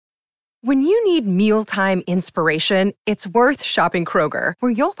When you need mealtime inspiration, it's worth shopping Kroger,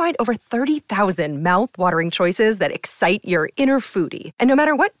 where you'll find over 30,000 mouth-watering choices that excite your inner foodie. And no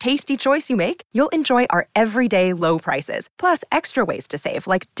matter what tasty choice you make, you'll enjoy our everyday low prices, plus extra ways to save,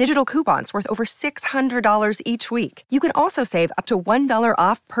 like digital coupons worth over $600 each week. You can also save up to $1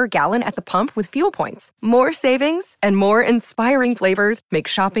 off per gallon at the pump with fuel points. More savings and more inspiring flavors make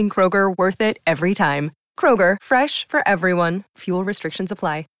shopping Kroger worth it every time. Kroger, fresh for everyone. Fuel restrictions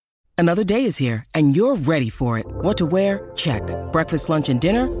apply. Another day is here, and you're ready for it. What to wear? Check. Breakfast, lunch, and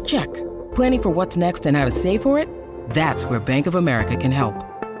dinner? Check. Planning for what's next and how to save for it? That's where Bank of America can help.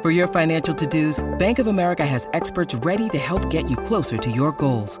 For your financial to-dos, Bank of America has experts ready to help get you closer to your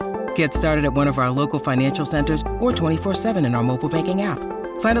goals. Get started at one of our local financial centers or 24/7 in our mobile banking app.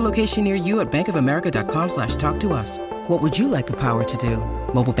 Find a location near you at bankofamerica.com/talktous. What would you like the power to do?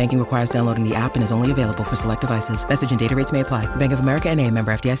 Mobile banking requires downloading the app and is only available for select devices. Message and data rates may apply. Bank of America N.A.,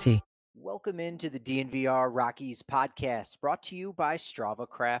 member FDIC. Welcome into the DNVR Rockies podcast, brought to you by Strava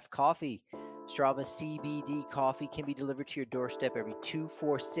Craft Coffee. Strava CBD coffee can be delivered to your doorstep every 2,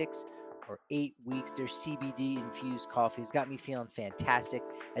 4, 6, or 8 weeks. Their CBD-infused coffee has got me feeling fantastic,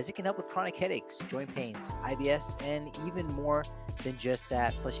 as it can help with chronic headaches, joint pains, IBS, and even more than just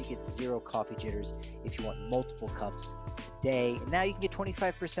that. Plus, you get zero coffee jitters if you want multiple cups a day. And now you can get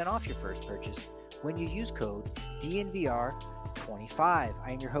 25% off your first purchase when you use code DNVR25.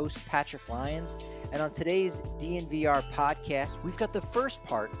 I am your host, Patrick Lyons, and on today's DNVR podcast, we've got the first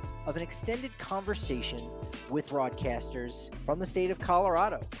part of an extended conversation with broadcasters from the state of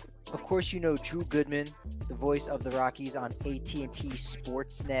Colorado. Of course, you know Drew Goodman, the voice of the Rockies on AT&T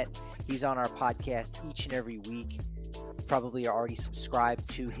Sportsnet. He's on our podcast each and every week. Probably are already subscribed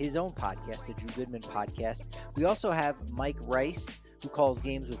to his own podcast, the Drew Goodman podcast. We also have Mike Rice, who calls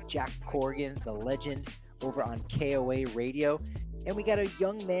games with Jack Corrigan, the legend, over on KOA Radio. And we got a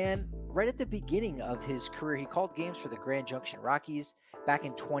young man right at the beginning of his career. He called games for the Grand Junction Rockies back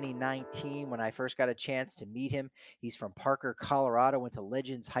in 2019 when I first got a chance to meet him. He's from Parker, Colorado, went to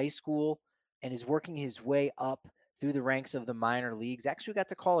Legends High School, and is working his way up through the ranks of the minor leagues. Actually got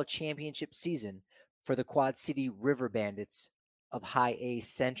to call a championship season for the Quad City River Bandits of High A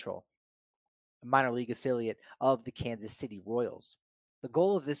Central, a minor league affiliate of the Kansas City Royals. The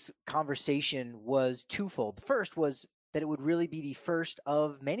goal of this conversation was twofold. The first was that it would really be the first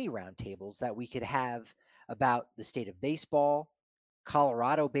of many roundtables that we could have about the state of baseball,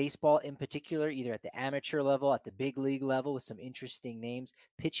 Colorado baseball in particular, either at the amateur level, at the big league level, with some interesting names,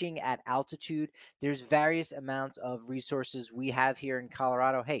 pitching at altitude. There's various amounts of resources we have here in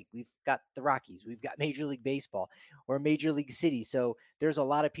Colorado. Hey, we've got the Rockies, we've got Major League Baseball, or Major League City. So there's a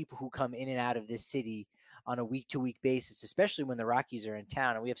lot of people who come in and out of this city on a week-to-week basis, especially when the Rockies are in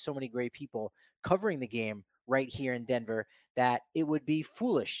town. And we have so many great people covering the game right here in Denver that it would be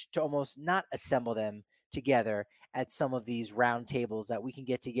foolish to almost not assemble them together at some of these roundtables that we can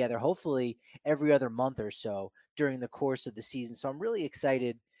get together, hopefully every other month or so during the course of the season. So I'm really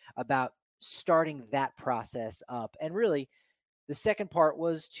excited about starting that process up. And really, the second part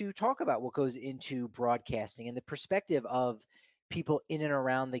was to talk about what goes into broadcasting and the perspective of people in and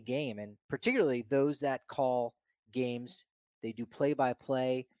around the game, and particularly those that call games. They do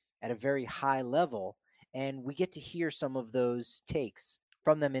play-by-play at a very high level, and we get to hear some of those takes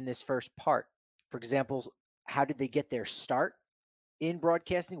from them in this first part. For example, how did they get their start in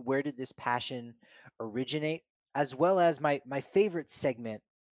broadcasting? Where did this passion originate? As well as my favorite segment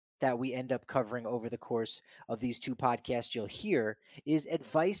that we end up covering over the course of these two podcasts you'll hear is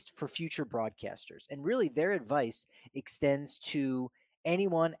advice for future broadcasters. And really, their advice extends to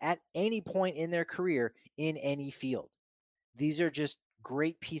anyone at any point in their career in any field. These are just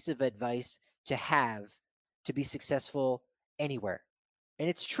great piece of advice to have to be successful anywhere. And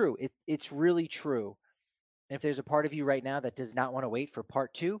it's true. It's really true. And if there's a part of you right now that does not want to wait for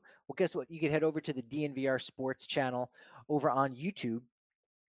part two, well, guess what? You can head over to the DNVR Sports channel over on YouTube.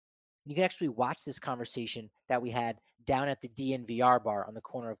 You can actually watch this conversation that we had down at the DNVR bar on the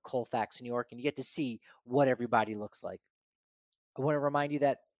corner of Colfax, New York, and you get to see what everybody looks like. I want to remind you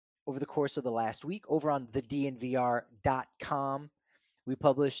that over the course of the last week, over on thednvr.com, we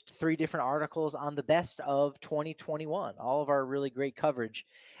published 3 different articles on the best of 2021, all of our really great coverage.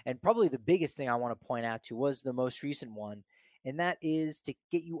 And probably the biggest thing I want to point out to was the most recent one, and that is to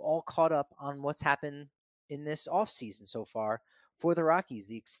get you all caught up on what's happened in this offseason so far for the Rockies,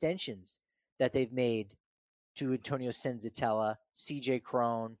 the extensions that they've made to Antonio Senzatella, CJ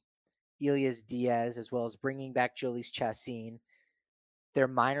Cron, Elias Diaz, as well as bringing back Jhoulys Chacin, their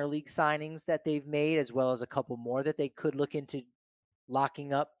minor league signings that they've made, as well as a couple more that they could look into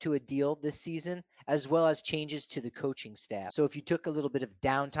locking up to a deal this season, as well as changes to the coaching staff. So if you took a little bit of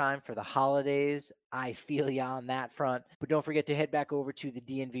downtime for the holidays, I feel you on that front. But don't forget to head back over to the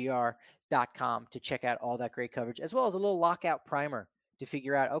DNVR.com to check out all that great coverage, as well as a little lockout primer to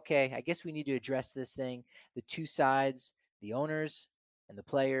figure out, okay, I guess we need to address this thing. The two sides, the owners and the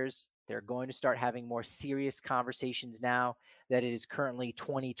players, they're going to start having more serious conversations now that it is currently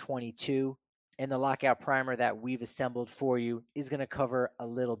 2022. And the lockout primer that we've assembled for you is going to cover a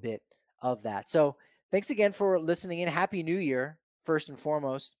little bit of that. So thanks again for listening in. Happy New Year, first and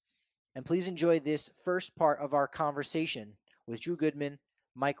foremost. And please enjoy this first part of our conversation with Drew Goodman,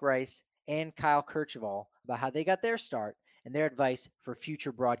 Mike Rice, and Kyle Kercheval about how they got their start and their advice for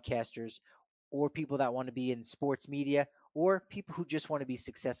future broadcasters or people that want to be in sports media or people who just want to be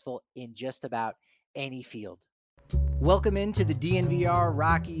successful in just about any field. Welcome into the DNVR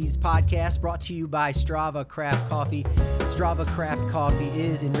Rockies podcast, brought to you by Strava Craft Coffee. Strava Craft Coffee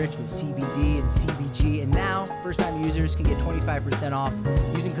is enriched with CBD and CBG, and now first-time users can get 25% off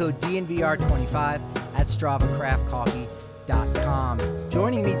using code DNVR25 at StravaCraftCoffee.com.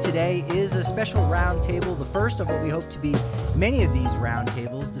 Joining me today is a special roundtable, the first of what we hope to be many of these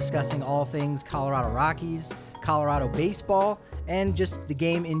roundtables, discussing all things Colorado Rockies, Colorado baseball, and just the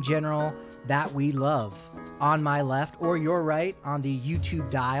game in general that we love. On my left, or your right, on the YouTube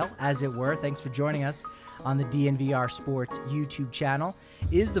dial, as it were, thanks for joining us on the DNVR Sports YouTube channel,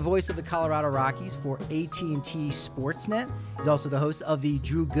 is the voice of the Colorado Rockies for AT&T Sportsnet. He's also the host of the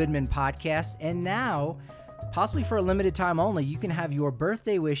Drew Goodman podcast, and now, possibly for a limited time only, you can have your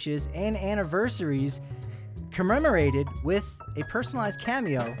birthday wishes and anniversaries commemorated with a personalized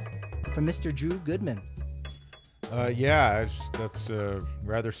cameo from Mr. Drew Goodman. That's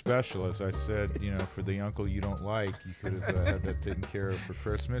rather special. As I said, for the uncle you don't like, you could have had that taken care of for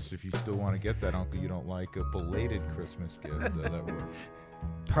Christmas. If you still want to get that uncle you don't like a belated Christmas gift, that works.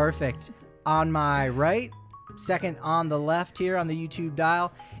 Perfect. On my right, second on the left here on the YouTube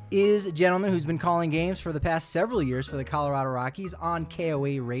dial, is a gentleman who's been calling games for the past several years for the Colorado Rockies on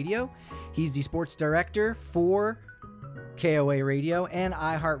KOA Radio. He's the sports director for KOA Radio and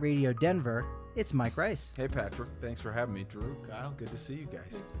iHeartRadio Denver. It's Mike Rice. Hey, Patrick. Thanks for having me. Drew, Kyle, good to see you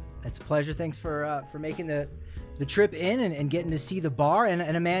guys. It's a pleasure. Thanks for making the trip in and getting to see the bar, and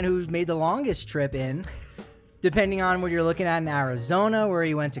a man who's made the longest trip in, depending on what you're looking at, in Arizona, where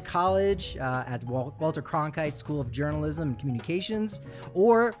he went to college at Walter Cronkite School of Journalism and Communications,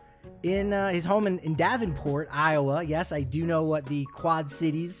 or in his home in Davenport, Iowa. Yes, I do know what the Quad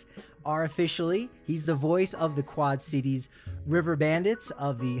Cities are officially. He's the voice of the Quad Cities River Bandits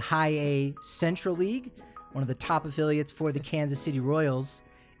of the High A Central League, one of the top affiliates for the Kansas City Royals.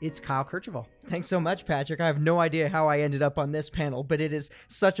 It's Kyle Kercheval. Thanks so much, Patrick. I have no idea how I ended up on this panel, but it is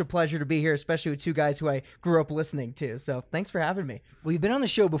such a pleasure to be here, especially with two guys who I grew up listening to. So thanks for having me. Well, you've been on the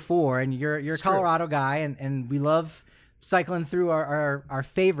show before, and you're a Colorado guy, and we love cycling through our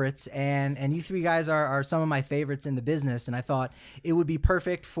favorites, and you three guys are some of my favorites in the business, and I thought it would be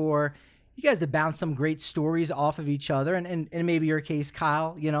perfect for you guys to bounce some great stories off of each other, and maybe your case,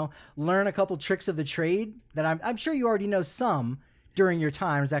 Kyle, learn a couple tricks of the trade that I'm sure you already know some during your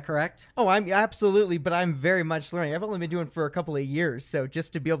time. Is that correct? Oh, I'm absolutely, but I'm very much learning. I've only been doing it for a couple of years, so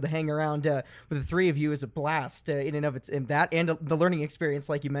just to be able to hang around with the three of you is a blast in and of its in that and the learning experience,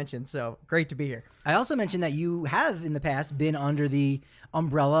 like you mentioned. So great to be here. I also mentioned that you have in the past been under the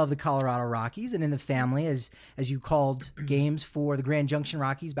umbrella of the Colorado Rockies and in the family as you called games for the Grand Junction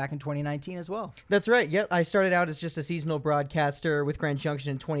Rockies back in 2019 as well. That's right. Yep. I started out as just a seasonal broadcaster with Grand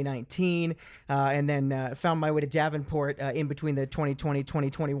Junction in 2019 and then found my way to Davenport in between the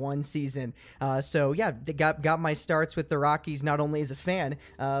 2020-2021 season. Got my starts with the Rockies not only as a fan,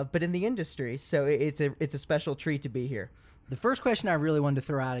 but in the industry. So it's a special treat to be here. The first question I really wanted to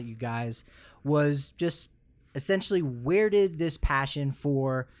throw out at you guys was just essentially, where did this passion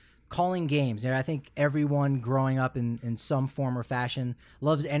for calling games? I think everyone growing up in some form or fashion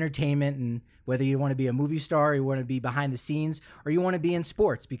loves entertainment, and whether you want to be a movie star, or you want to be behind the scenes, or you want to be in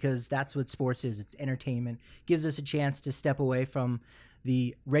sports, because that's what sports is. It's entertainment. Gives us a chance to step away from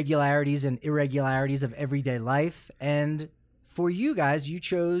the regularities and irregularities of everyday life. And for you guys, you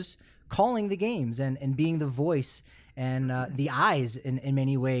chose calling the games and being the voice and the eyes in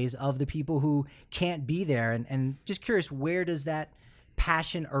many ways of the people who can't be there. And just curious, where does that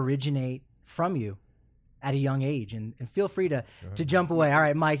passion originate from you at a young age? And feel free to jump away. All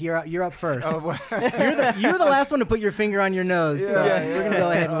right, Mike, you're up first. You're the last one to put your finger on your nose, so we're going to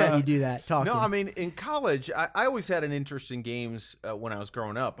go ahead and let you do that. I mean, in college, I always had an interest in games when I was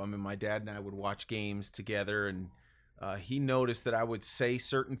growing up. I mean, my dad and I would watch games together, and he noticed that I would say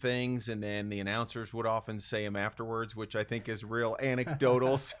certain things, and then the announcers would often say them afterwards, which I think is real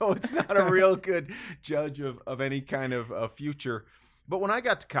anecdotal. So it's not a real good judge of any kind of future. But when I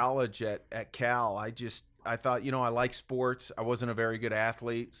got to college at Cal, I thought, I like sports. I wasn't a very good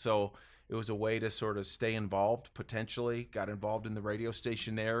athlete, so it was a way to sort of stay involved, potentially. Got involved in the radio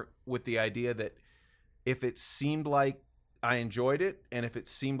station there with the idea that if it seemed like I enjoyed it, and if it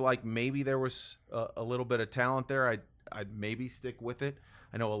seemed like maybe there was a little bit of talent there, I'd maybe stick with it.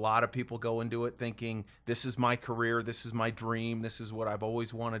 I know a lot of people go into it thinking, this is my career, this is my dream, this is what I've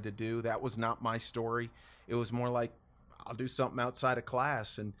always wanted to do. That was not my story. It was more like, I'll do something outside of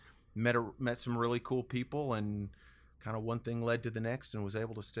class, and met some really cool people, and kind of one thing led to the next, and was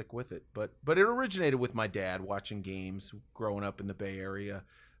able to stick with it. But it originated with my dad watching games growing up in the Bay Area,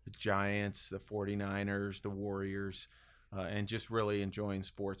 the Giants, the 49ers, the Warriors, and just really enjoying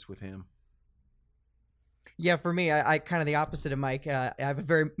sports with him. Yeah, for me, I kind of the opposite of Mike. I have a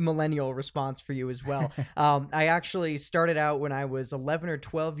very millennial response for you as well. I actually started out when I was 11 or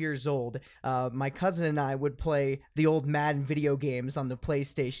 12 years old. My cousin and I would play the old Madden video games on the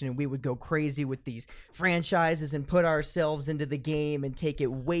PlayStation, and we would go crazy with these franchises and put ourselves into the game and take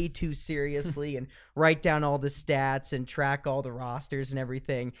it way too seriously and write down all the stats and track all the rosters and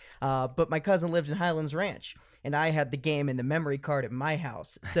everything. But my cousin lived in Highlands Ranch, and I had the game in the memory card at my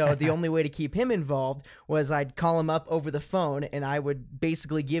house. So the only way to keep him involved was I'd call him up over the phone, and I would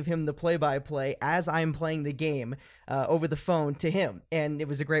basically give him the play-by-play as I'm playing the game over the phone to him. And it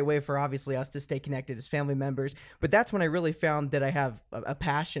was a great way for, obviously, us to stay connected as family members. But that's when I really found that I have a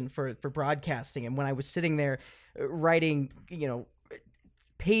passion for broadcasting. And when I was sitting there writing,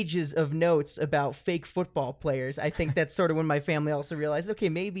 pages of notes about fake football players, I think that's sort of when my family also realized, okay,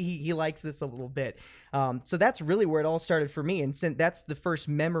 maybe he likes this a little bit. So that's really where it all started for me. And since that's the first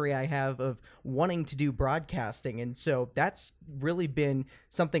memory I have of wanting to do broadcasting. And so that's really been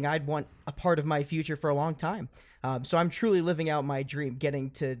something I'd want a part of my future for a long time. So I'm truly living out my dream,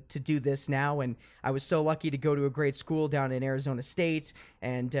 getting to do this now. And I was so lucky to go to a great school down in Arizona State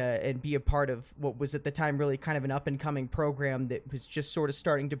and be a part of what was at the time really kind of an up and coming program that was just sort of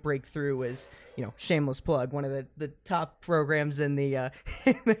starting to break through as, shameless plug, one of the top programs in the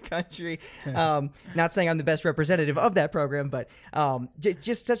in the country. Not saying I'm the best representative of that program, but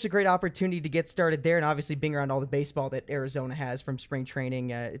just such a great opportunity to get started there. And obviously being around all the baseball that Arizona has, from spring training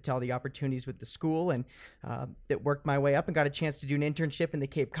to all the opportunities with the school, and that worked my way up and got a chance to do an internship in the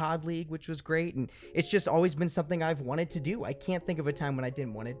Cape Cod League, which was great. And it's just always been something I've wanted to do. I can't think of a time when I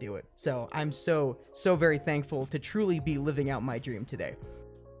didn't want to do it. So I'm so very thankful to truly be living out my dream today.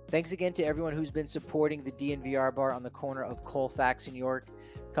 Thanks again to everyone who's been supporting the DNVR bar on the corner of Colfax and York,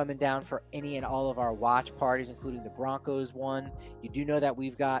 coming down for any and all of our watch parties, including the Broncos one. You do know that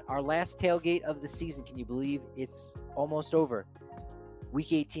we've got our last tailgate of the season. Can you believe it's almost over?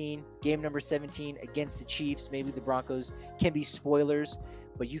 Week 18, game number 17 against the Chiefs. Maybe the Broncos can be spoilers,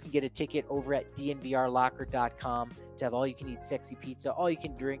 but you can get a ticket over at dnvrlocker.com to have all-you-can-eat sexy pizza,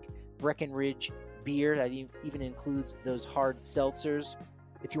 all-you-can-drink Breckenridge beer. That even includes those hard seltzers.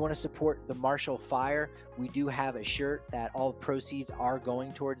 If you want to support the Marshall Fire, we do have a shirt that all proceeds are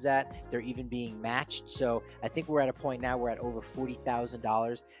going towards that. They're even being matched. So I think we're at a point now, we're at over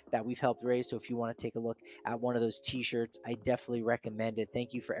 $40,000 that we've helped raise. So if you want to take a look at one of those t-shirts, I definitely recommend it.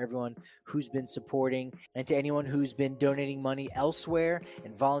 Thank you for everyone who's been supporting, and to anyone who's been donating money elsewhere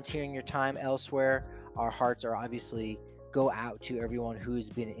and volunteering your time elsewhere. Our hearts are obviously go out to everyone who's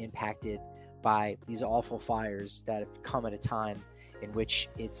been impacted by these awful fires that have come at a time in which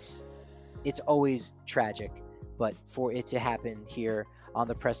it's always tragic, but for it to happen here on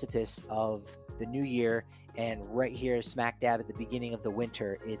the precipice of the new year and right here smack dab at the beginning of the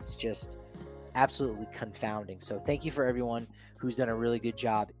winter, it's just absolutely confounding. So thank you for everyone who's done a really good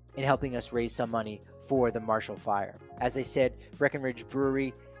job in helping us raise some money for the Marshall Fire. As I said, Breckenridge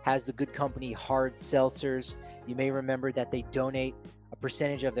Brewery has the good company hard seltzers. You may remember that they donate a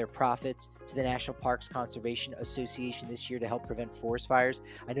percentage of their profits to the National Parks Conservation Association this year to help prevent forest fires.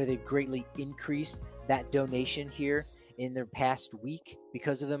 I know they've greatly increased that donation here in the past week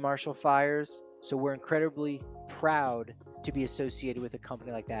because of the Marshall fires. So we're incredibly proud to be associated with a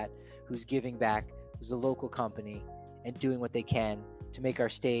company like that, who's giving back, who's a local company, and doing what they can to make our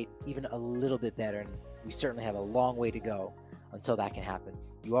state even a little bit better. And we certainly have a long way to go until that can happen.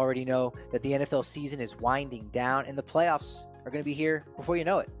 You already know that the NFL season is winding down and the playoffs are going to be here before you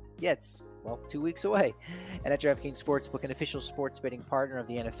know it. Yeah, it's 2 weeks away. And at DraftKings Sportsbook, an official sports betting partner of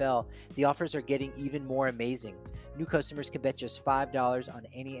the NFL, the offers are getting even more amazing. New customers can bet just $5 on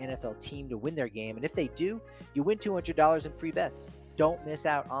any NFL team to win their game, and if they do, you win $200 in free bets. Don't miss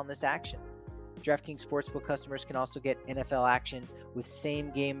out on this action. DraftKings Sportsbook customers can also get NFL action with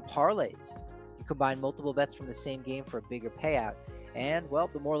same-game parlays. You combine multiple bets from the same game for a bigger payout. And, well,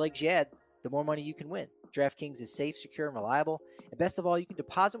 the more legs you add, the more money you can win. DraftKings is safe, secure, and reliable. And best of all, you can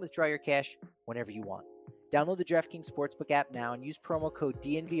deposit and withdraw your cash whenever you want. Download the DraftKings Sportsbook app now and use promo code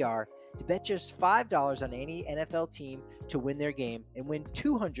DNVR to bet just $5 on any NFL team to win their game and win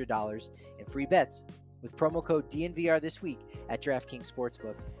 $200 in free bets with promo code DNVR this week at DraftKings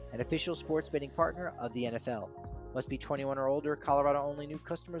Sportsbook, an official sports betting partner of the NFL. Must be 21 or older. Colorado only. New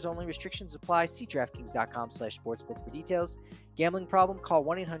customers only. Restrictions apply. See DraftKings.com/sportsbook for details. Gambling problem? Call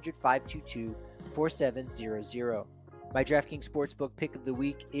 1-800-522-4700. My DraftKings Sportsbook pick of the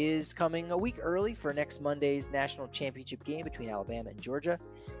week is coming a week early for next Monday's national championship game between Alabama and Georgia.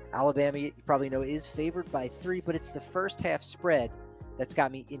 Alabama, you probably know, is favored by 3, but it's the first half spread that's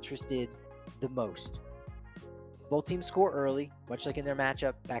got me interested the most. Both teams score early, much like in their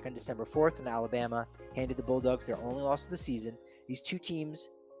matchup back on December 4th when Alabama handed the Bulldogs their only loss of the season. These two teams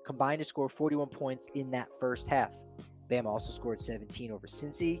combined to score 41 points in that first half. Bama also scored 17 over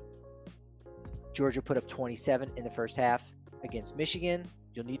Cincy. Georgia put up 27 in the first half against Michigan.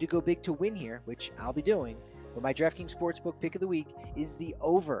 You'll need to go big to win here, which I'll be doing. But my DraftKings Sportsbook pick of the week is the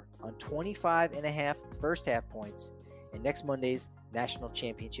over on 25.5 first half points in next Monday's national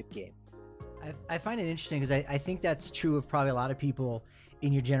championship game. I find it interesting because I think that's true of probably a lot of people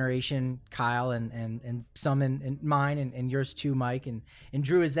in your generation, Kyle, and some in mine and yours too, Mike, and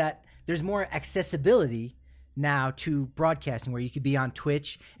Drew, is that there's more accessibility now to broadcasting where you could be on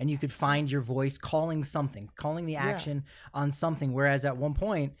Twitch and you could find your voice calling the action on something. Whereas at one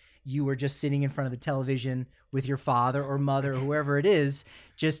point you were just sitting in front of the television with your father or mother or whoever it is,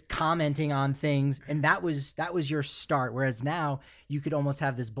 just commenting on things. And that was your start. Whereas now you could almost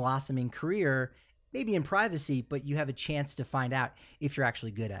have this blossoming career, maybe in privacy, but you have a chance to find out if you're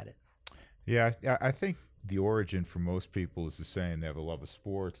actually good at it. Yeah, I think the origin for most people is the same. They have a love of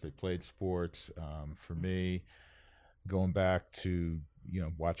sports. They played sports. For me, going back to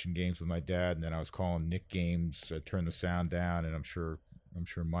watching games with my dad, and then I was calling Nick games. Turn the sound down, and I'm sure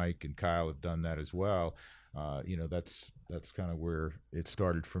Mike and Kyle have done that as well. That's kind of where it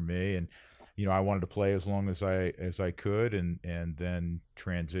started for me, and I wanted to play as long as I could, and then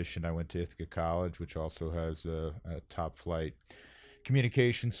transitioned. I went to Ithaca College, which also has a top flight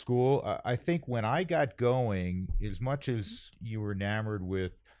communication school. I think when I got going, as much as you were enamored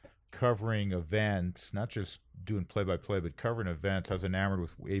with covering events, not just doing play-by-play, but covering events, I was enamored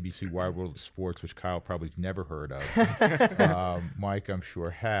with ABC Wide World of Sports, which Kyle probably's never heard of. Mike, I'm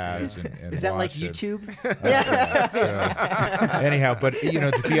sure has. And is that like it. YouTube? Anyhow, but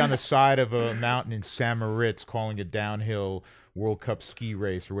to be on the side of a mountain in St. Moritz calling a downhill World Cup ski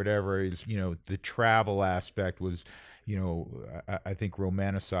race or whatever is, the travel aspect was, I think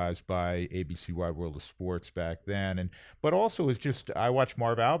romanticized by ABC Wide World of Sports back then. But also it's just, I watched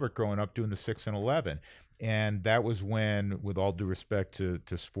Marv Albert growing up doing the 6 and 11. And that was when, with all due respect to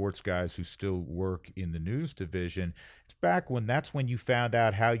sports guys who still work in the news division, it's back when that's when you found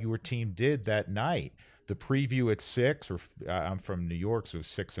out how your team did that night. The preview at 6, or I'm from New York, so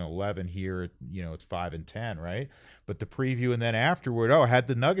 6 and 11 here, it's 5 and 10, right? But the preview and then afterward, how'd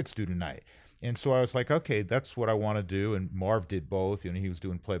the Nuggets do tonight? And so I was like, okay, that's what I want to do. And Marv did both. He was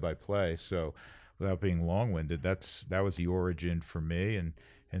doing play-by-play. So without being long-winded, that was the origin for me. And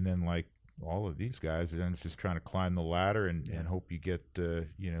then like all of these guys, then it's just trying to climb the ladder and hope you get the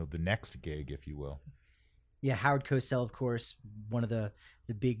next gig, if you will. Yeah, Howard Cosell, of course, one of the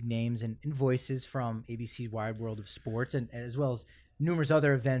big names and voices from ABC Wide World of Sports, and as well as numerous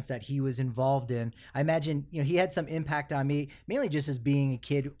other events that he was involved in. I imagine he had some impact on me, mainly just as being a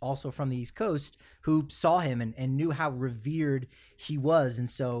kid also from the East Coast who saw him and knew how revered he was. And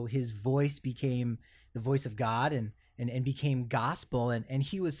so his voice became the voice of God and became gospel. And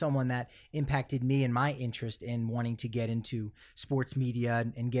he was someone that impacted me and my interest in wanting to get into sports media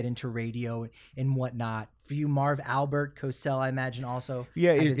and get into radio and whatnot. For you, Marv Albert, Cosell, I imagine also.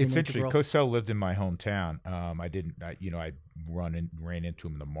 Yeah, it's interesting. Cosell lived in my hometown. I ran into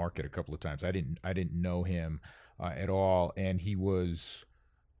him in the market a couple of times. I didn't know him at all. And he was,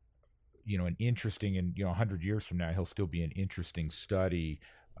 an interesting, and 100 years from now, he'll still be an interesting study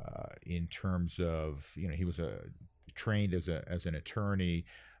in terms of, he was trained as an attorney.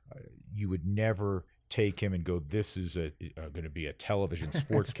 You would never take him and go, this is going to be a television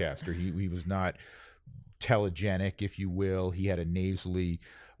sportscaster. He was not telegenic, if you will. He had a nasally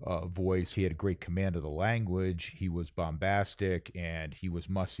voice. He had a great command of the language. He was bombastic, and he was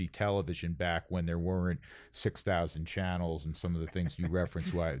must-see television back when there weren't 6,000 channels and some of the things you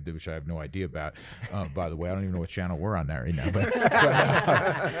referenced, which I have no idea about. By the way, I don't even know what channel we're on there right now. But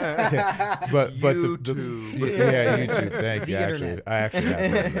YouTube. YouTube. Thank you. internet. I actually have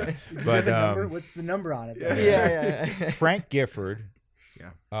heard of that. But What's the number on it? Yeah. Frank Gifford.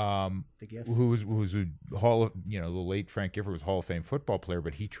 The gift. Who's a the late Frank Gifford was a Hall of Fame football player,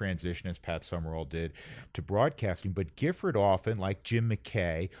 but he transitioned, as Pat Summerall did, to broadcasting. But Gifford often, like Jim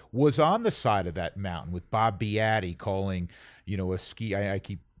McKay, was on the side of that mountain with Bob Beatty calling, a ski.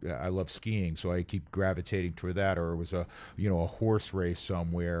 I love skiing, so I keep gravitating toward that. Or it was a horse race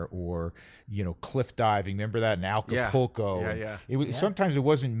somewhere, or cliff diving. Remember that in Acapulco? Yeah. Sometimes it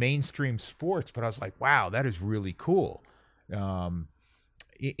wasn't mainstream sports, but I was like, wow, that is really cool.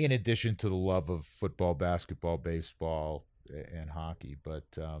 In addition to the love of football, basketball, baseball, and hockey,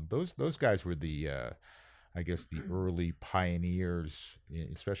 but those guys were the early pioneers,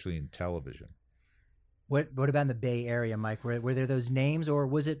 especially in television. What about in the Bay Area, Mike? Were there those names, or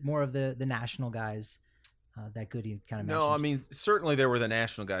was it more of the national guys that Goody kind of mentioned? No, I mean, certainly there were the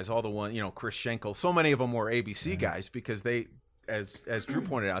national guys, all the one, Chris Schenkel. So many of them were ABC guys because they, as Drew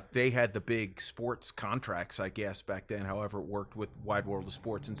pointed out, they had the big sports contracts, I guess, back then, however it worked with Wide World of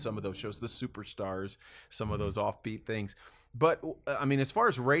Sports and some of those shows, the Superstars, some of those offbeat things. But, I mean, as far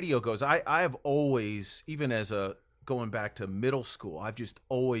as radio goes, I have always, even going back to middle school, I've just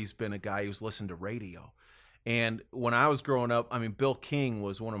always been a guy who's listened to radio. And when I was growing up, I mean, Bill King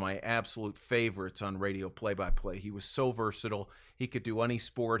was one of my absolute favorites on radio play-by-play. He was so versatile. He could do any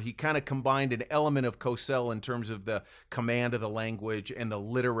sport. He kind of combined an element of Cosell in terms of the command of the language and the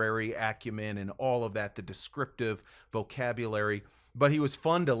literary acumen and all of that, the descriptive vocabulary. But he was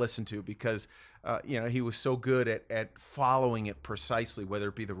fun to listen to because, he was so good at following it precisely, whether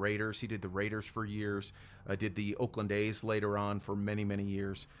it be the Raiders. He did the Raiders for years, did the Oakland A's later on for many, many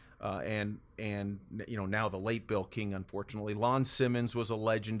years. And now the late Bill King, unfortunately. Lon Simmons was a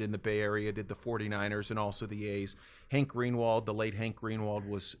legend in the Bay Area, did the 49ers and also the A's. Hank Greenwald, the late Hank Greenwald,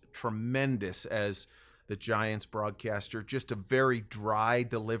 was tremendous as the Giants broadcaster. Just a very dry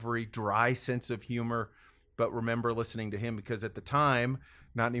delivery, dry sense of humor. But remember listening to him because at the time,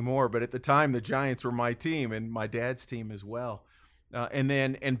 not anymore, but at the time, the Giants were my team and my dad's team as well.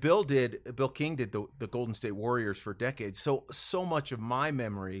 And Bill King did the Golden State Warriors for decades. So much of my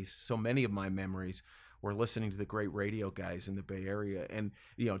memories, so many of my memories were listening to the great radio guys in the Bay Area. And,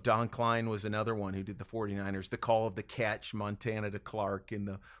 Don Klein was another one who did the 49ers, the call of the catch, Montana to Clark in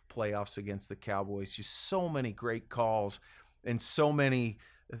the playoffs against the Cowboys. Just so many great calls and so many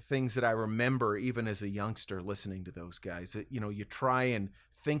things that I remember even as a youngster listening to those guys. You try and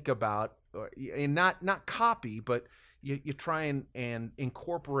think about, and not copy, but you try and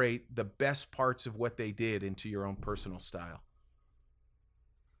incorporate the best parts of what they did into your own personal style.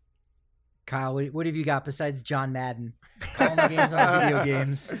 Kyle, what have you got besides John Madden calling the games on video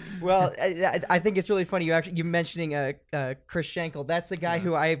games? Well, I think it's really funny you mentioning Chris Schenkel. That's a guy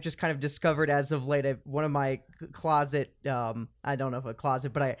who I have just kind of discovered as of late. One of my closet, I don't know if a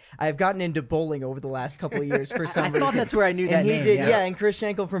closet, but I've gotten into bowling over the last couple of years for some reason. I thought that's where I knew that and he name. did, and Chris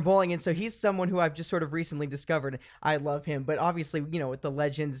Schenkel from bowling. And so he's someone who I've just sort of recently discovered. I love him. But obviously, with the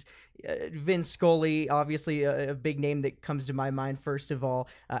legends, Vin Scully, obviously a big name that comes to my mind first of all.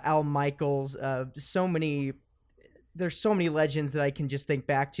 Al Michaels, there's so many legends that I can just think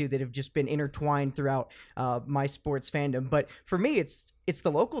back to that have just been intertwined throughout my sports fandom. But for me, it's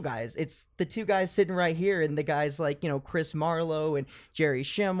the local guys. It's the two guys sitting right here, and the guys like Chris Marlowe and Jerry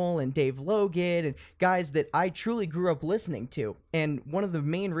Schemmel and Dave Logan, and guys that I truly grew up listening to. And one of the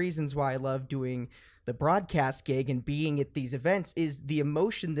main reasons why I love doing the broadcast gig and being at these events is the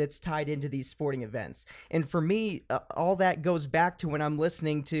emotion that's tied into these sporting events. And for me, all that goes back to when I'm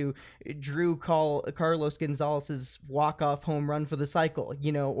listening to Drew call Carlos Gonzalez's walk-off home run for the cycle,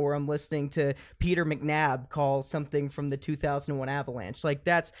 or I'm listening to Peter McNabb call something from the 2001 Avalanche. Like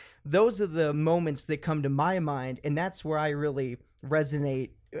those are the moments that come to my mind, and that's where I really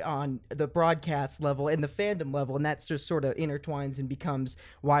resonate on the broadcast level and the fandom level, and that's just sort of intertwines and becomes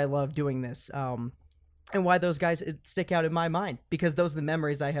why I love doing this. And why those guys stick out in my mind, because those are the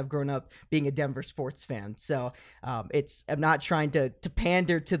memories I have grown up being a Denver sports fan. So I'm not trying to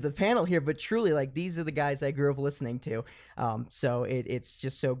pander to the panel here, but truly, like, these are the guys I grew up listening to. So it's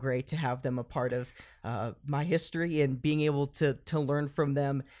just so great to have them a part of my history and being able to learn from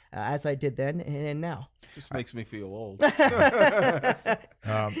them as I did then and now. This makes me feel old. I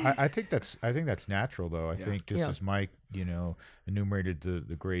think that's natural, though. I think just Yeah. as Mike, enumerated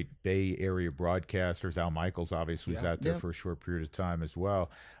the great Bay Area broadcasters. Al Michaels obviously was out there for a short period of time as well.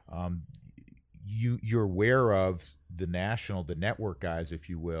 You're aware of the network guys, if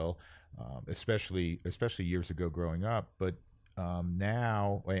you will, especially years ago growing up. But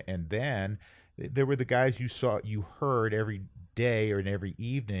now and then, there were the guys you heard every day or in every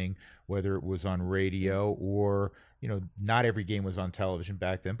evening, whether it was on radio or, not every game was on television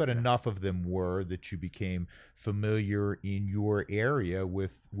back then, but enough of them were that you became familiar in your area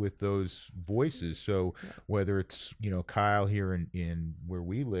with those voices. So whether it's, Kyle here in where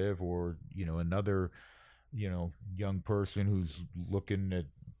we live, or, another, young person who's looking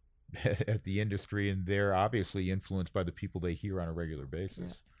at the industry, and they're obviously influenced by the people they hear on a regular basis.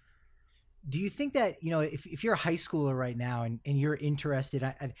 Yeah. Do you think that, if you're a high schooler right now and you're interested,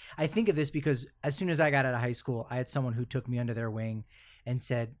 I think of this because as soon as I got out of high school, I had someone who took me under their wing and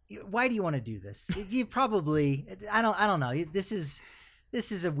said, "Why do you want to do this? You probably, I don't know. This is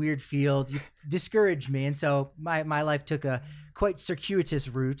a weird field. You discouraged me." And so my life took a quite circuitous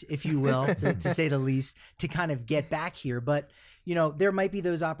route, if you will, to say the least, to kind of get back here. But, there might be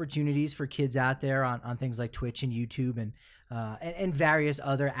those opportunities for kids out there on things like Twitch and YouTube and various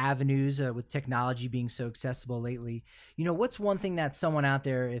other avenues with technology being so accessible lately. What's one thing that someone out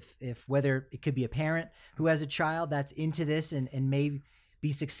there, if whether it could be a parent who has a child that's into this and may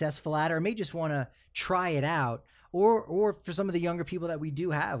be successful at it, or may just want to try it out, or for some of the younger people that we do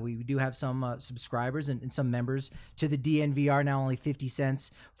have some subscribers and some members to the DNVR, now only 50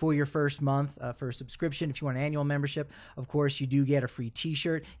 cents for your first month for a subscription. If you want an annual membership, of course, you do get a free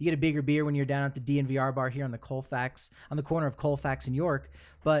t-shirt. You get a bigger beer when you're down at the DNVR bar here on the corner of Colfax in York.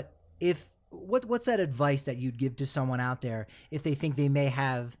 But what's that advice that you'd give to someone out there if they think they may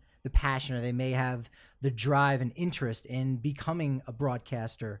have the passion or they may have the drive and interest in becoming a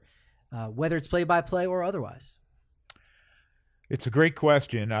broadcaster, whether it's play-by-play or otherwise? It's a great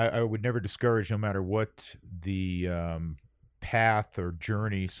question. I would never discourage, no matter what the path or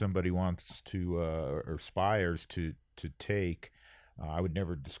journey somebody wants to or aspires to take. I would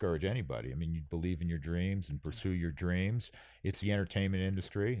never discourage anybody. I mean, you believe in your dreams and pursue your dreams. It's the entertainment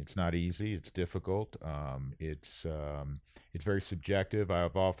industry. It's not easy. It's difficult. It's very subjective.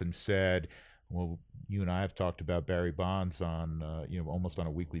 I've often said, well, you and I have talked about Barry Bonds on almost on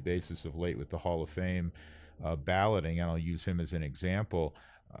a weekly basis of late with the Hall of Fame balloting, and I'll use him as an example.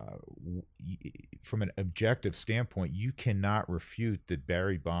 From an objective standpoint, you cannot refute that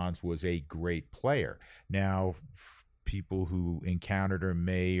Barry Bonds was a great player. Now, people who encountered him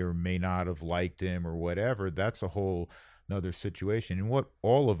may or may not have liked him or whatever, that's a whole another situation. And what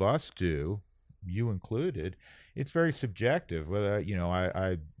all of us do, you included, it's very subjective. Whether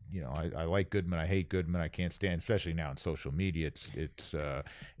I like Goodman, I hate Goodman, I can't stand, especially now in social media, it's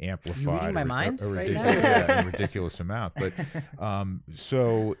amplified. You reading my mind right now? Yeah, a ridiculous amount. But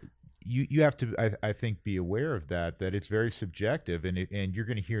so you have to, I think, be aware of that it's very subjective, and you're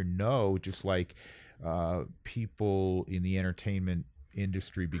going to hear no, just like people in the entertainment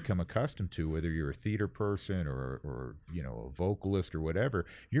industry become accustomed to, whether you're a theater person or a vocalist or whatever,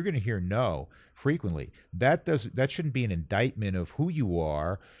 you're going to hear no frequently. That shouldn't be an indictment of who you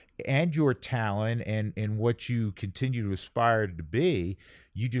are and your talent and what you continue to aspire to be.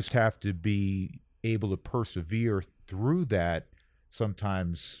 You just have to be able to persevere through that,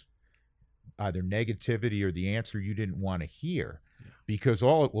 sometimes either negativity or the answer you didn't want to hear, because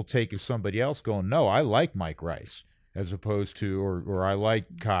all it will take is somebody else going, no, I like Mike Rice, as opposed to, or I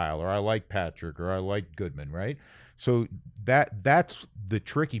like Kyle, or I like Patrick, or I like Goodman, right? So that's the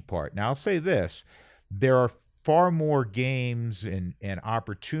tricky part. Now, I'll say this. There are far more games and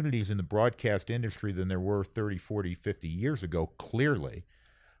opportunities in the broadcast industry than there were 30, 40, 50 years ago, clearly.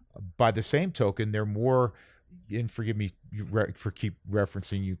 By the same token, there are more, and forgive me for keep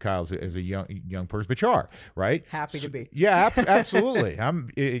referencing you, Kyle, as a young person, but you are, right? Happy to be. Yeah, absolutely. I'm,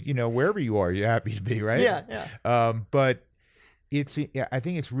 wherever you are, you're happy to be, right? Yeah. But I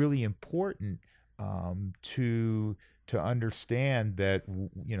think it's really important to understand that,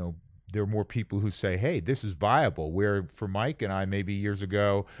 there are more people who say, hey, this is viable, where for Mike and I, maybe years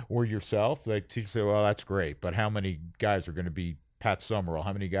ago, or yourself, like, to say, well, that's great, but how many guys are going to be Pat Summerall?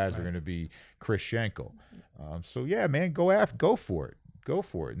 How many guys are going to be Chris Schenkel? So yeah, man, go for it.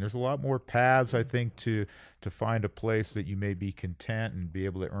 And there's a lot more paths, I think, to find a place that you may be content and be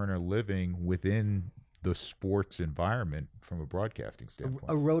able to earn a living within the sports environment from a broadcasting standpoint.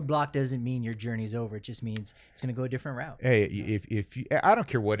 A roadblock doesn't mean your journey's over. It just means it's going to go a different route. Hey, if you, I don't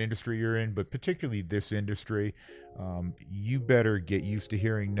care what industry you're in, but particularly this industry, you better get used to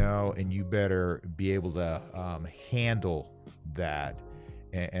hearing no, and you better be able to handle that,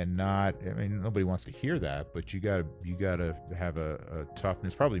 and not. I mean, nobody wants to hear that, but you gotta have a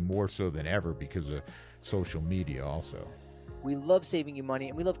toughness, probably more so than ever because of social media, also. We love saving you money,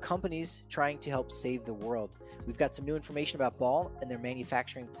 and we love companies trying to help save the world. We've got some new information about Ball and their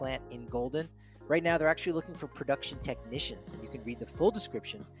manufacturing plant in Golden. Right now, they're actually looking for production technicians, and you can read the full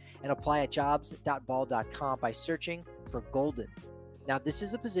description and apply at jobs.ball.com by searching for Golden. Now, this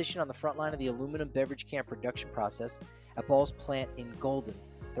is a position on the front line of the aluminum beverage can production process at Ball's plant in Golden.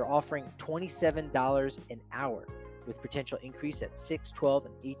 They're offering $27 an hour, with potential increase at 6, 12,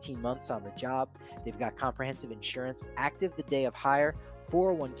 and 18 months on the job. They've got comprehensive insurance, active the day of hire,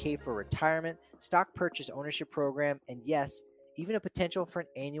 401k for retirement, stock purchase ownership program, and yes, even a potential for an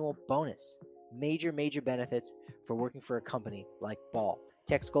annual bonus. Major benefits for working for a company like Ball.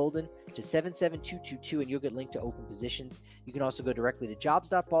 Text Golden to 77222 and you'll get linked to open positions. You can also go directly to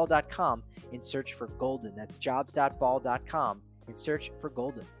jobs.ball.com and search for Golden. That's jobs.ball.com and search for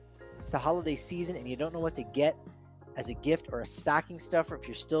Golden. It's the holiday season and you don't know what to get as a gift or a stocking stuffer. If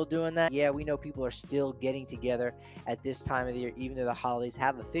you're still doing that, yeah, we know people are still getting together at this time of the year, even though the holidays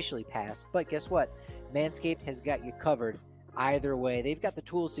have officially passed. But guess what? Manscaped has got you covered either way. They've got the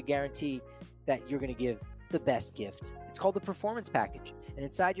tools to guarantee that you're going to give the best gift. It's called the Performance Package. And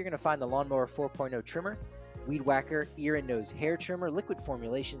inside, you're going to find the Lawnmower 4.0 trimmer, Weed Whacker ear and nose hair trimmer, liquid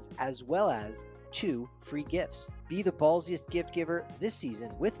formulations, as well as 2 free gifts. Be the ballsiest gift giver this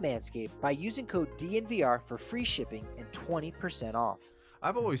season with Manscaped by using code DNVR for free shipping and 20% off.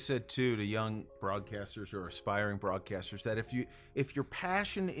 I've always said too to young broadcasters or aspiring broadcasters that if your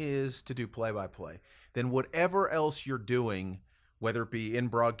passion is to do play-by-play, then whatever else you're doing, whether it be in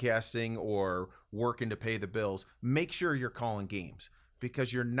broadcasting or working to pay the bills, make sure you're calling games,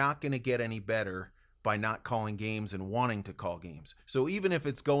 because you're not going to get any better by not calling games and wanting to call games. So even if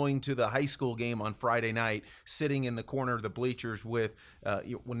it's going to the high school game on Friday night, sitting in the corner of the bleachers with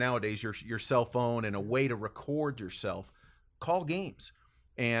nowadays your cell phone and a way to record yourself, call games.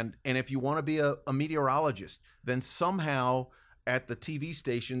 And if you want to be a meteorologist, then somehow at the TV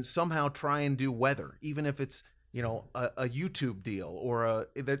station, somehow try and do weather, even if it's a YouTube deal or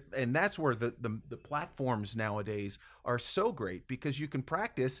and that's where the platforms nowadays are so great, because you can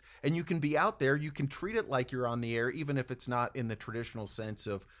practice and you can be out there. You can treat it like you're on the air, even if it's not in the traditional sense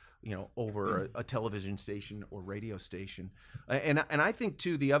of, over a television station or radio station. And I think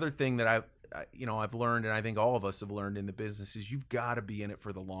too, the other thing that I've learned, and I think all of us have learned in the business, is you've got to be in it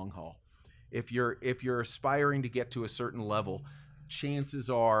for the long haul. If you're aspiring to get to a certain level, chances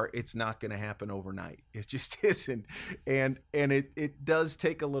are it's not going to happen overnight. It just isn't. And it does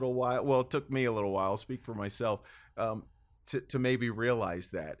take a little while. Well, it took me a little while, I'll speak for myself, to maybe realize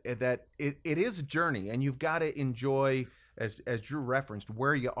that it is a journey, and you've got to enjoy, as Drew referenced,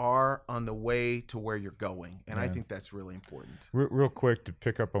 where you are on the way to where you're going. And I think that's really important. Real quick to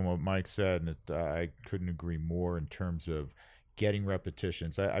pick up on what Mike said, and I couldn't agree more in terms of getting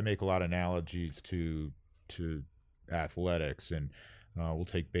repetitions. I make a lot of analogies to athletics, and we'll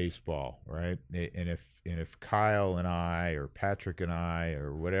take baseball, right? And if Kyle and I, or Patrick and I,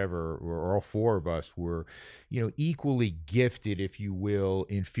 or whatever, or all 4 of us were, equally gifted, if you will,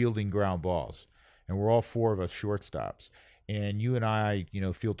 in fielding ground balls, and we're all 4 of us shortstops, and you and I,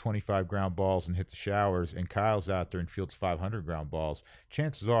 field 25 ground balls and hit the showers, and Kyle's out there and fields 500 ground balls,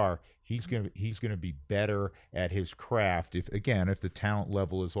 chances are he's gonna be better at his craft if the talent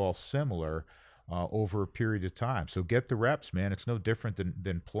level is all similar. Over a period of time. So get the reps, man. It's no different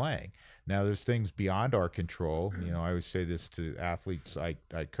than playing. Now, there's things beyond our control. I always say this to athletes I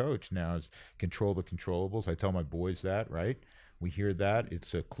coach now, is control the controllables. I tell my boys that, right? We hear that.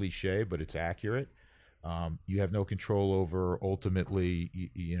 It's a cliche, but it's accurate. You have no control over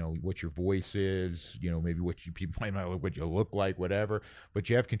ultimately, what your voice is, maybe people might not what you look like, whatever, but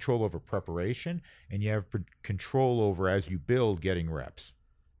you have control over preparation, and you have control over, as you build, getting reps.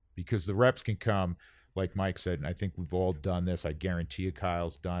 Because the reps can come, like Mike said, and I think we've all done this. I guarantee you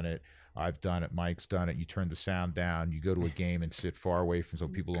Kyle's done it. I've done it. Mike's done it. You turn the sound down. You go to a game and sit far away so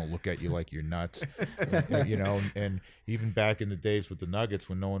people don't look at you like you're nuts. And even back in the days with the Nuggets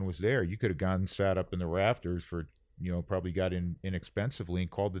when no one was there, you could have gone and sat up in the rafters for, probably got in inexpensively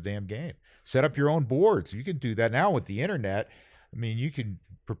and called the damn game. Set up your own boards. You can do that now with the internet. I mean, you can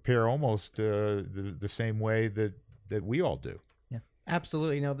prepare almost the same way that we all do. Yeah.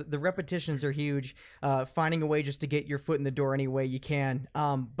 Absolutely. The repetitions are huge. Finding a way just to get your foot in the door any way you can.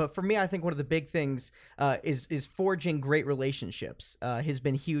 But for me, I think one of the big things is forging great relationships has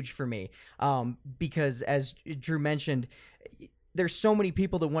been huge for me. Because as Drew mentioned, there's so many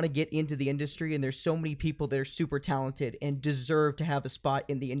people that want to get into the industry, and there's so many people that are super talented and deserve to have a spot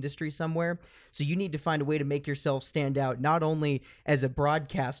in the industry somewhere. So you need to find a way to make yourself stand out, not only as a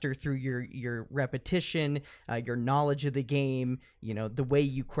broadcaster through your repetition, your knowledge of the game, the way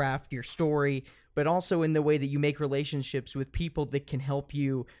you craft your story, but also in the way that you make relationships with people that can help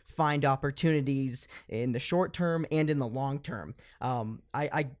you find opportunities in the short term and in the long term.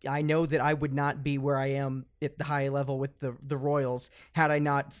 I know that I would not be where I am at the high level with the Royals had I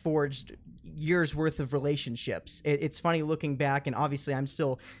not forged years worth of relationships. It's funny looking back, and obviously I'm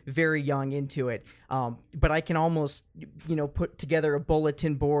still very young into it, but I can almost put together a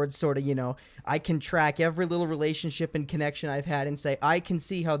bulletin board sort of, I can track every little relationship and connection I've had and say, I can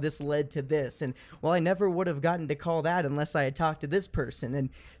see how this led to this, and well, I never would have gotten to call that unless I had talked to this person. And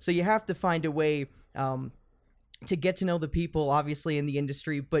so you have to find a way to get to know the people, obviously, in the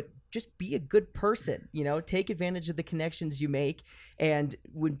industry, but just be a good person, take advantage of the connections you make. And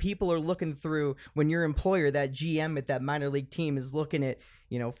when people are looking through, when your employer, that GM at that minor league team, is looking at,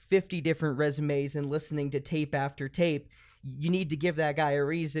 50 different resumes and listening to tape after tape, you need to give that guy a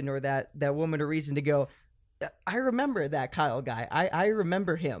reason, or that woman a reason to go, I remember that Kyle guy. I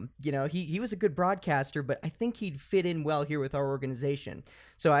remember him. He was a good broadcaster, but I think he'd fit in well here with our organization.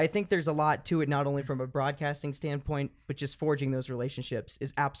 So I think there's a lot to it, not only from a broadcasting standpoint, but just forging those relationships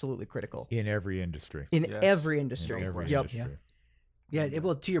is absolutely critical. In every industry. In every industry. In every Yep. industry. Yeah,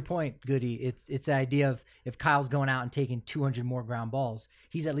 well, to your point, Goody, it's the idea of if Kyle's going out and taking 200 more ground balls,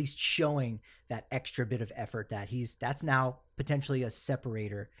 he's at least showing that extra bit of effort that's now potentially a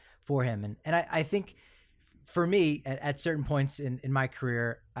separator for him. And I think for me, at certain points in my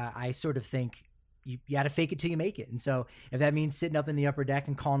career, I sort of think you got to fake it till you make it. And so if that means sitting up in the upper deck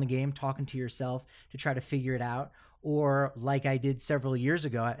and calling a game, talking to yourself to try to figure it out, or like I did several years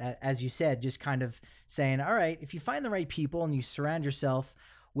ago, as you said, just kind of saying, all right, if you find the right people and you surround yourself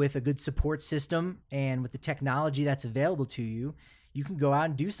with a good support system and with the technology that's available to you, you can go out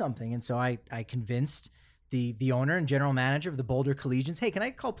and do something. And so I convinced the owner and general manager of the Boulder Collegians, hey, can I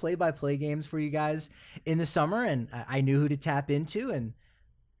call play-by-play games for you guys in the summer? And I knew who to tap into. And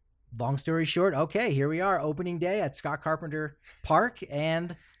long story short, okay, here we are, opening day at Scott Carpenter Park,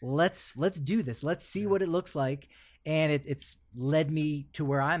 and let's do this. Let's see what it looks like. And it's led me to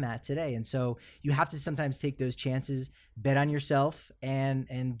where I'm at today. And so you have to sometimes take those chances, bet on yourself, and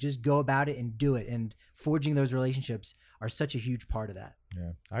just go about it and do it. And forging those relationships are such a huge part of that.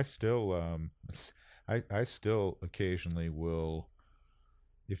 Yeah, I still occasionally will,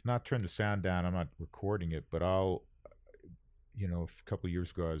 if not turn the sound down, I'm not recording it, but I'll, a couple of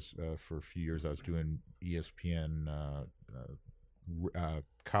years ago, for a few years, I was doing ESPN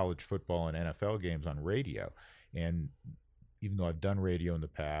college football and NFL games on radio. And even though I've done radio in the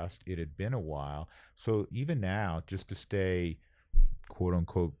past, it had been a while. So even now, just to stay, quote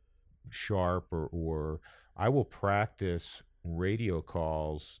unquote, sharp, or I will practice radio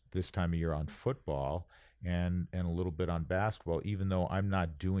calls this time of year on football and a little bit on basketball, even though I'm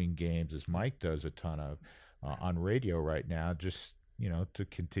not doing games as Mike does a ton of on radio right now, just, to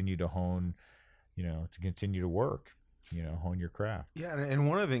continue to hone, to continue to work, hone your craft. Yeah. And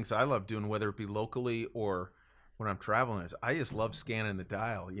one of the things I love doing, whether it be locally or when I'm traveling, is I just love scanning the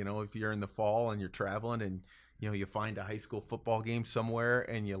dial. If you're in the fall and you're traveling and you find a high school football game somewhere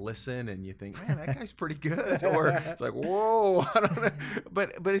and you listen and you think, man, that guy's pretty good. Or it's like, whoa, I don't know.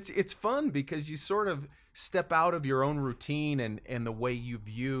 But it's fun because you sort of step out of your own routine and the way you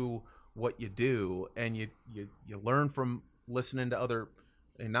view what you do, and you learn from listening to other,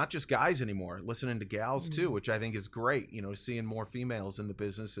 and not just guys anymore, listening to gals too, which I think is great. Seeing more females in the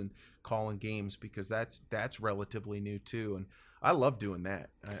business and calling games, because that's relatively new too. And I love doing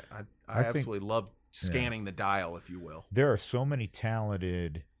that. I absolutely love scanning the dial, if you will. There are so many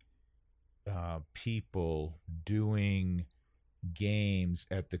talented people doing games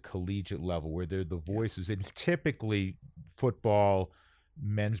at the collegiate level where they're the voices. It's typically football,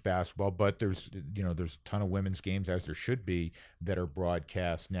 men's basketball, but there's a ton of women's games, as there should be, that are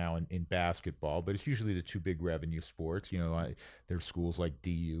broadcast now in basketball, but it's usually the two big revenue sports. There's schools like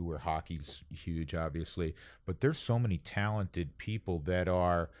DU where hockey's huge, obviously, but there's so many talented people that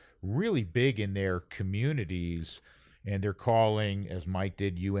are really big in their communities, and they're calling, as Mike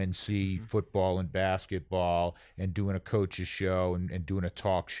did, UNC football and basketball, and doing a coach's show and doing a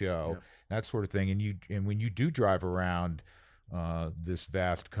talk show, that sort of thing. And when you do drive around this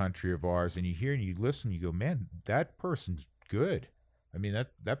vast country of ours, and you hear and you listen, you go, man, that person's good. I mean,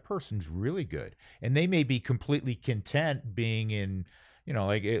 that person's really good. And they may be completely content being in,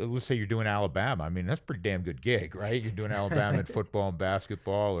 like let's say you're doing Alabama. I mean, that's a pretty damn good gig, right? You're doing Alabama in football and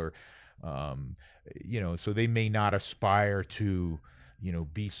basketball, or, so they may not aspire to,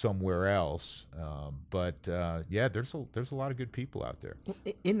 be somewhere else. But there's a lot of good people out there.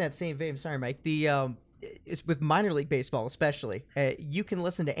 In that same vein, sorry, Mike, it's with minor league baseball especially. You can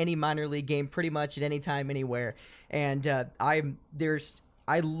listen to any minor league game pretty much at any time, anywhere. And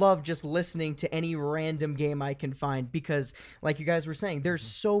I love just listening to any random game I can find because, like you guys were saying, there's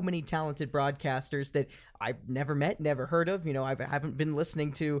so many talented broadcasters that I've never met, never heard of. I haven't been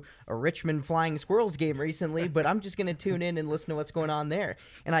listening to a Richmond Flying Squirrels game recently, but I'm just going to tune in and listen to what's going on there.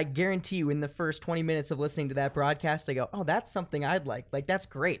 And I guarantee you in the first 20 minutes of listening to that broadcast, I go, oh, that's something I'd like. Like, that's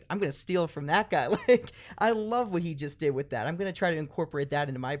great. I'm going to steal from that guy. Like, I love what he just did with that. I'm going to try to incorporate that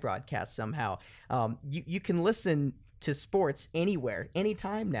into my broadcast somehow. You can listen to sports anywhere,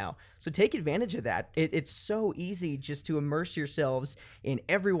 anytime now. So take advantage of that. It's so easy just to immerse yourselves in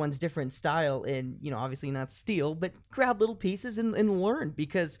everyone's different style and, obviously not steal, but grab little pieces and learn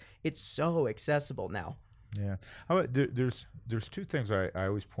because it's so accessible now. Yeah. There's two things I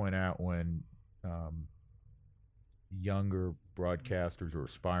always point out when younger broadcasters or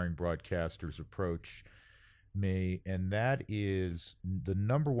aspiring broadcasters approach me, and that is the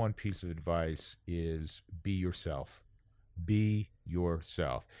number one piece of advice is be yourself. Be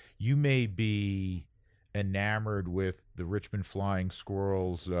yourself. You may be enamored with the Richmond Flying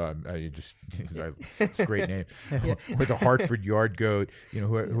Squirrels. It's a great name. Or the Hartford Yard Goat.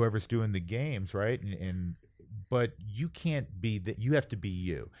 Whoever's doing the games, right? But you can't be that. You have to be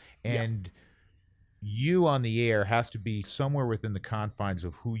you, and you on the air has to be somewhere within the confines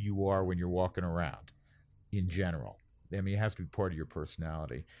of who you are when you're walking around. In general, I mean, it has to be part of your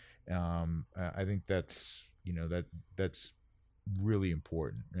personality. I think that's that's really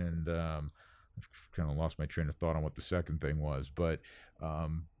important. And I've kind of lost my train of thought on what the second thing was, but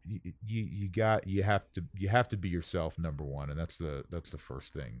you have to be yourself, number one, and that's the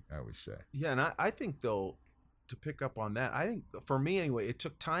first thing I would say. Yeah, and I think though, to pick up on that, I think for me anyway, it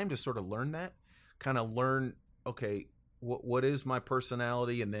took time to sort of learn that, okay, what is my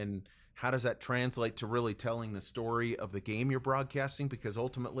personality, and then how does that translate to really telling the story of the game you're broadcasting? Because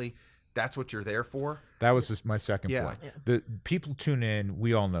ultimately, that's what you're there for. That was just my second point. Yeah. The people tune in.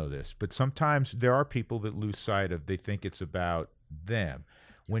 We all know this, but sometimes there are people that lose sight of. They think it's about them.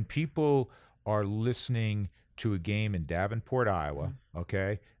 When people are listening to a game in Davenport, Iowa,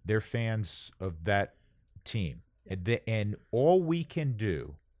 okay, they're fans of that team, and all we can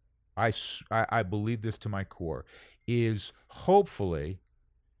do, I believe this to my core, is hopefully.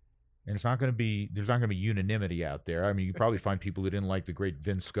 And there's not going to be unanimity out there. I mean, you probably find people who didn't like the great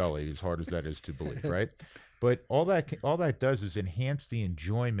Vin Scully, as hard as that is to believe, right? But all that does is enhance the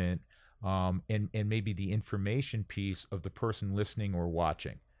enjoyment and maybe the information piece of the person listening or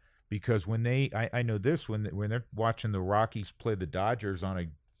watching. Because when I know this, when they're watching the Rockies play the Dodgers on a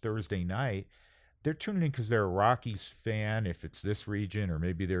Thursday night, they're tuning in because they're a Rockies fan, if it's this region, or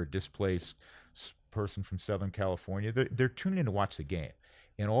maybe they're a displaced person from Southern California. They're tuning in to watch the game.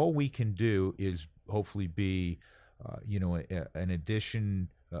 And all we can do is hopefully be, an addition,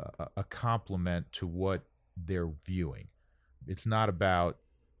 a complement to what they're viewing. It's not about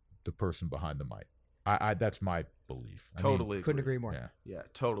the person behind the mic. That's my belief. Totally couldn't agree more. Yeah,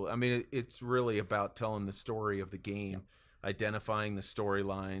 totally. I mean, it's really about telling the story of the game, identifying the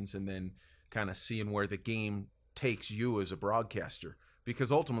storylines, and then kind of seeing where the game takes you as a broadcaster.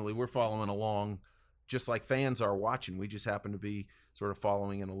 Because ultimately, we're following along just like fans are watching. We just happen to be sort of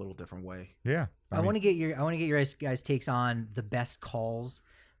following in a little different way. Yeah. I want to get your guys' takes on the best calls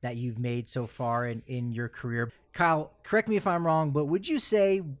that you've made so far in your career. Kyle, correct me if I'm wrong, but would you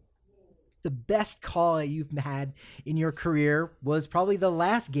say the best call that you've had in your career was probably the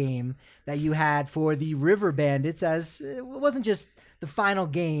last game that you had for the River Bandits, as it wasn't just the final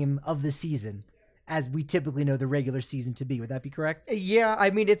game of the season, as we typically know the regular season to be? Would that be correct? Yeah, I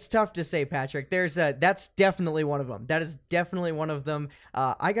mean, it's tough to say, Patrick. That's definitely one of them. That is definitely one of them.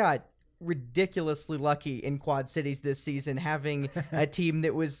 I got ridiculously lucky in Quad Cities this season, having a team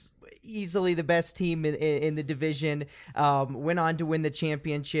that was easily the best team in the division, went on to win the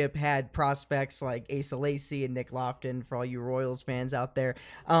championship, had prospects like Asa Lacy and Nick Lofton, for all you Royals fans out there.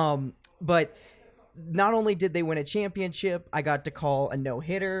 But not only did they win a championship, I got to call a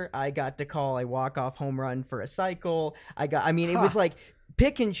no-hitter. I got to call a walk-off home run for a cycle. It was like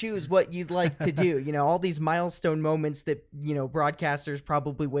pick and choose what you'd like to do. You know, all these milestone moments that, you know, broadcasters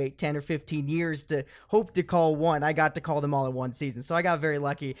probably wait 10 or 15 years to hope to call one. I got to call them all in one season, so I got very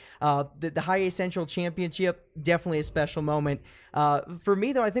lucky. The High A Central Championship, definitely a special moment. For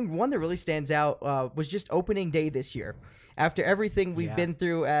me, though, I think one that really stands out was just opening day this year. After everything we've been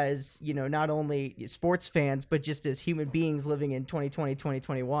through as, you know, not only sports fans, but just as human beings living in 2020,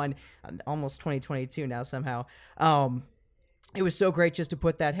 2021, almost 2022 now somehow. It was so great just to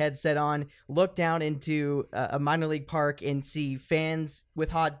put that headset on, look down into a minor league park and see fans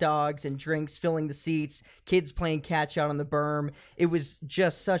with hot dogs and drinks filling the seats, kids playing catch out on the berm. It was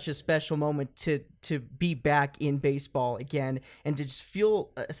just such a special moment to be back in baseball again and to just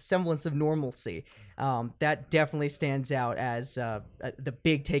feel a semblance of normalcy. That definitely stands out as the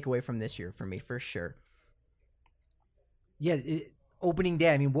big takeaway from this year for me, for sure. Yeah, opening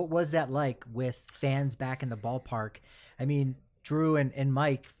day, I mean, what was that like with fans back in the ballpark? I mean, Drew and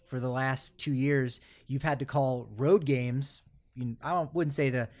Mike, for the last 2 years, you've had to call road games. I wouldn't say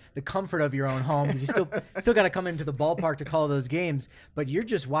the comfort of your own home, because you still got to come into the ballpark to call those games, but you're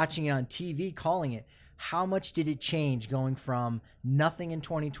just watching it on TV, calling it. How much did it change going from nothing in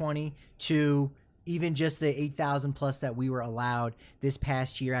 2020 to even just the 8,000 plus that we were allowed this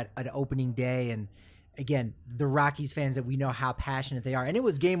past year at opening day? And again, the Rockies fans, that we know how passionate they are. And it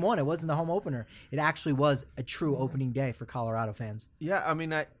was game one. It wasn't the home opener. It actually was a true opening day for Colorado fans. Yeah, I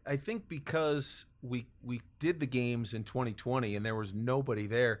mean, I think because we did the games in 2020 and there was nobody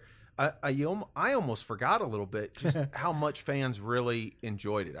there, I almost forgot a little bit just how much fans really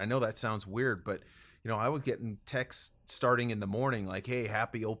enjoyed it. I know that sounds weird, but, you know, I would get in texts starting in the morning like, hey,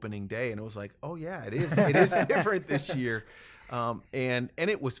 happy opening day. And it was like, oh, yeah, it is. It is different this year. And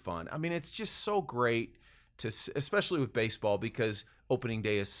it was fun. I mean, it's just so great to, especially with baseball, because opening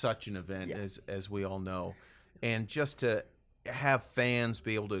day is such an event, as we all know, and just to have fans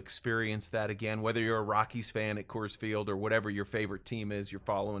be able to experience that again, whether you're a Rockies fan at Coors Field or whatever your favorite team is you're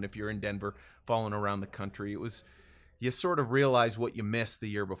following. If you're in Denver, following around the country, you sort of realize what you missed the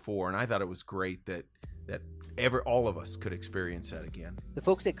year before, and I thought it was great that all of us could experience that again. The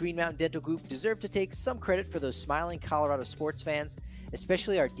folks at Green Mountain Dental Group deserve to take some credit for those smiling Colorado sports fans,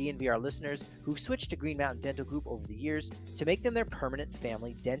 especially our DNVR listeners who've switched to Green Mountain Dental Group over the years to make them their permanent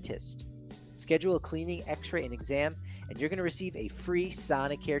family dentist. Schedule a cleaning, x-ray, and exam, and you're going to receive a free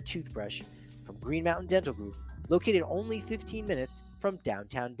Sonicare toothbrush from Green Mountain Dental Group, located only 15 minutes from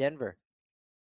downtown Denver.